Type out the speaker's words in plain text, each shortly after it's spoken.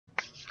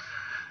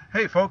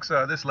Hey folks,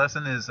 this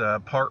lesson is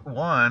part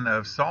one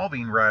of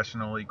solving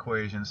rational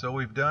equations. So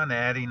we've done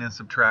adding and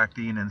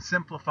subtracting and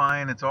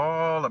simplifying. It's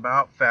all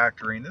about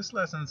factoring. This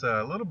lesson's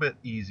a little bit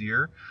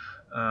easier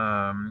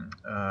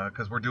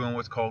because we're doing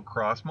what's called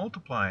cross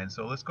multiplying.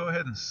 So let's go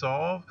ahead and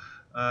solve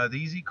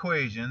these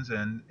equations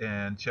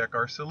and check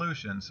our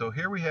solution. So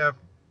here we have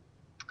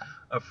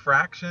a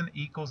fraction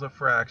equals a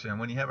fraction.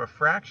 When you have a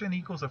fraction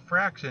equals a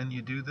fraction,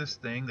 you do this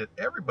thing that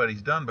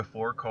everybody's done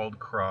before called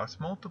cross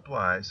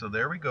multiply. So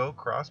there we go,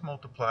 cross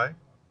multiply.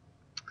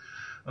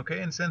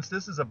 Okay, and since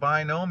this is a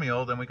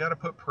binomial, then we got to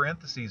put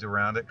parentheses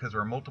around it because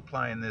we're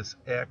multiplying this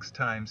x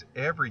times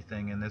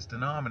everything in this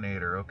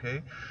denominator,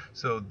 okay?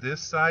 So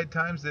this side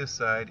times this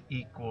side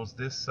equals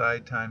this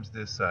side times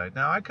this side.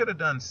 Now I could have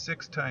done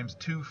 6 times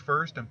 2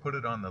 first and put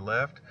it on the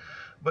left,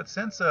 but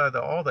since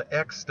all the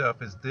x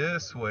stuff is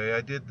this way,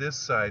 I did this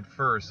side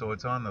first, so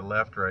it's on the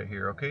left right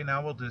here. Okay,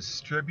 now we'll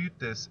distribute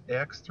this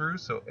x through,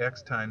 so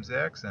x times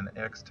x and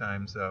x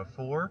times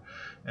 4,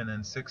 and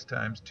then 6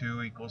 times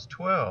 2 equals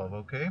 12,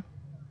 okay?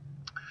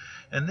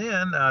 And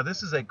then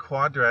this is a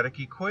quadratic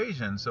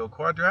equation. So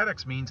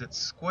quadratics means it's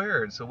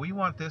squared. So we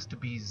want this to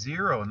be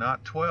 0,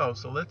 not 12.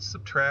 So let's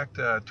subtract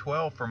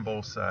 12 from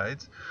both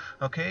sides.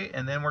 Okay,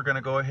 and then we're going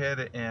to go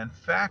ahead and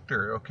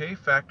factor. Okay,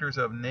 factors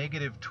of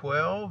negative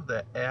 12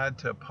 that add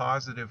to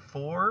positive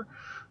 4.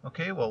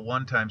 Okay, well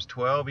 1 times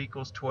 12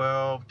 equals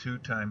 12, 2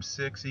 times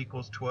 6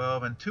 equals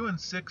 12, and 2 and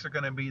 6 are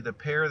going to be the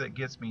pair that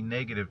gets me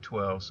negative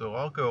 12. So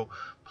I'll go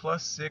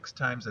plus 6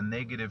 times a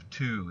negative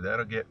 2.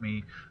 That'll get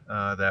me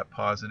that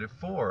positive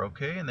 4,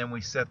 okay? And then we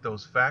set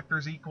those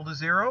factors equal to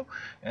 0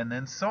 and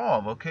then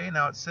solve, okay?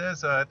 Now it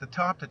says at the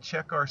top to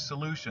check our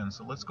solution.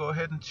 So let's go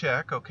ahead and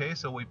check, okay?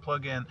 So we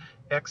plug in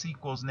x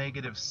equals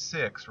negative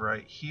 6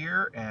 right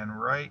here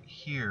and right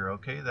here,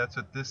 okay? That's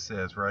what this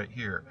says right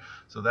here.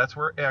 So that's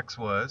where x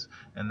was,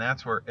 and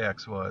that's where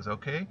x was,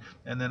 okay?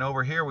 And then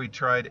over here we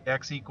tried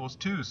x equals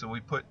 2, so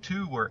we put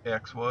 2 where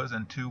x was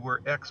and 2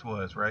 where x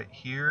was, right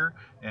here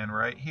and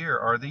right here.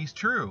 Are these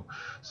true?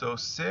 So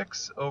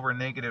 6 over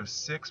negative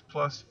 6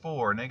 plus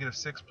 4. Negative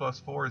 6 plus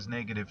 4 is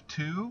negative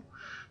 2.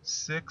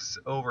 6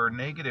 over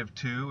negative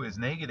 2 is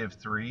negative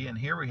 3. And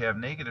here we have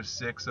negative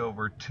 6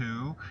 over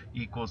 2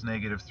 equals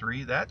negative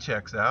 3. That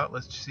checks out.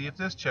 Let's see if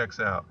this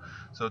checks out.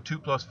 So 2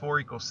 plus 4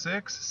 equals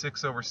 6.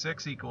 6 over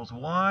 6 equals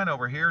 1.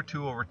 Over here,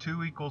 2 over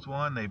 2 equals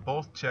 1. They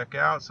both check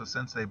out. So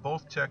since they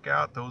both check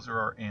out, those are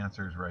our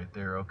answers right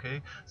there,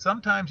 okay?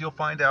 Sometimes you'll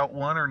find out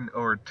one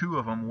or two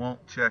of them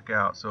won't check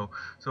out. So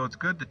it's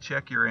good to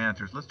check your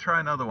answers. Let's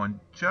try another one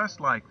just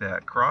like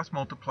that. Cross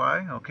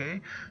multiply, okay?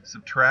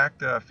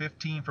 Subtract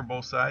 15 from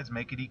both sides,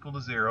 make it equal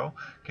to 0.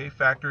 Okay,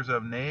 factors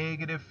of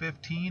negative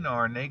 15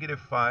 are negative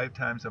 5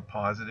 times a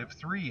positive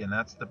 3, and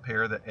that's the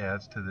pair that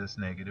adds to this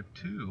negative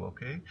 2,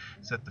 okay?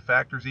 Set the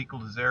factors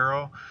equal to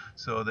 0,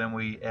 so then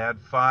we add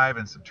 5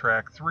 and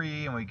subtract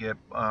 3, and we get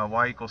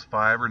y equals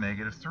 5 or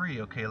negative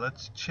 3. Okay,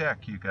 let's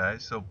check, you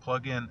guys. So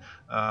plug in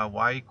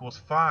y equals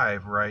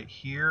 5 right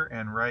here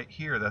and right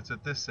here. That's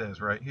what this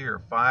says right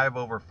here. 5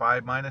 over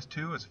 5 minus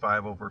 2 is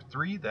 5 over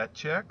 3. That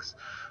checks.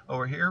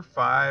 Over here,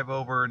 5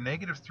 over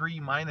negative 3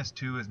 minus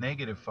 2 is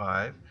negative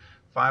 5.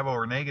 5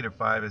 over negative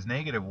 5 is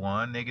negative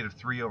 1. Negative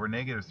 3 over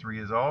negative 3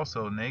 is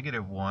also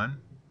negative 1.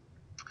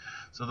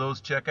 So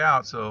those check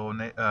out. So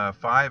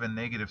 5 and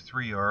negative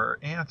 3 are our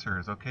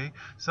answers, okay?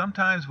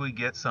 Sometimes we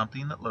get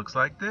something that looks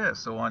like this.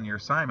 So on your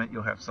assignment,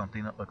 you'll have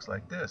something that looks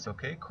like this,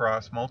 okay?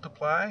 Cross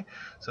multiply.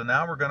 So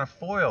now we're going to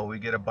FOIL. We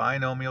get a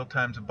binomial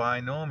times a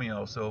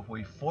binomial. So if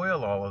we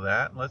FOIL all of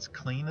that, let's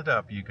clean it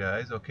up, you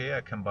guys, okay?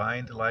 I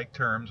combined like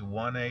terms.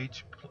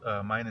 1h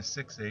minus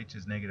 6h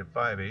is negative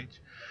 5h.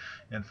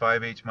 And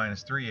 5h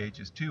minus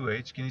 3h is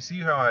 2h. Can you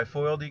see how I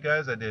FOILed, you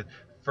guys? I did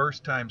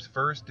first times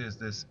first is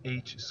this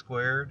h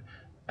squared.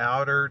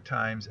 Outer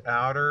times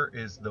outer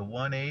is the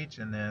 1h,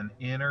 and then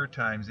inner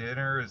times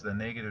inner is the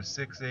negative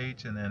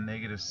 6h, and then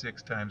negative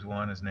 6 times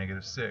 1 is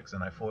negative 6.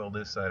 And I FOILed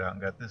this side out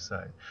and got this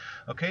side.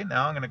 Okay,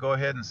 now I'm going to go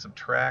ahead and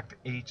subtract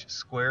h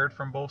squared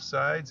from both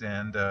sides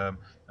and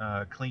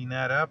clean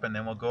that up, and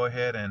then we'll go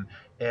ahead and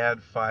add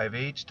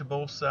 5h to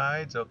both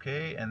sides,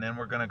 okay? And then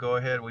we're going to go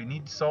ahead, we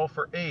need to solve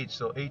for h,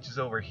 so h is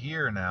over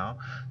here now,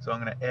 so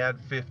I'm going to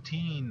add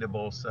 15 to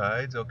both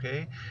sides,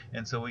 okay?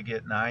 And so we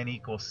get 9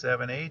 equals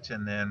 7h,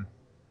 and then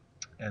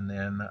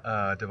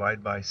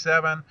divide by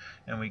 7,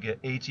 and we get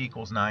h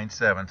equals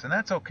 9/7. And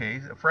that's okay.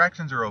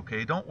 Fractions are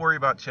okay. Don't worry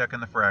about checking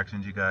the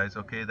fractions, you guys,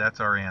 okay? That's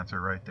our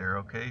answer right there,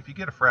 okay? If you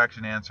get a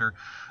fraction answer,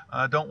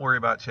 don't worry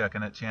about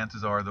checking it.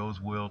 Chances are those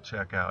will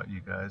check out,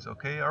 you guys,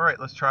 okay? All right,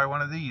 let's try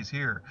one of these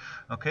here.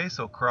 Okay,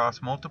 so cross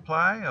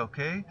multiply,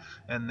 okay?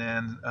 And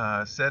then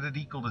set it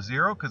equal to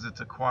 0 because it's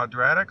a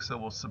quadratic, so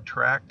we'll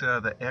subtract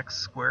the x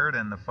squared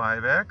and the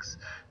 5x,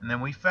 and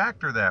then we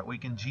factor that. We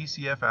can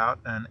GCF out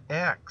an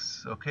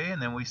x, okay? And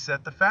then then we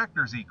set the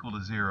factors equal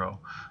to 0.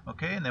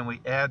 Okay, and then we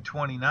add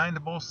 29 to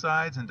both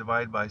sides and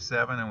divide by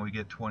 7, and we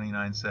get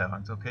 29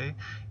 sevenths. Okay,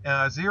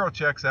 0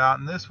 checks out,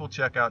 and this will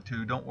check out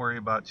too. Don't worry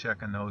about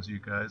checking those, you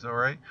guys. All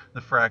right,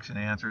 the fraction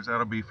answers,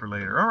 that'll be for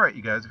later. All right,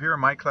 you guys, if you're in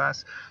my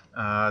class,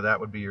 that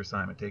would be your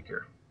assignment. Take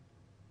care.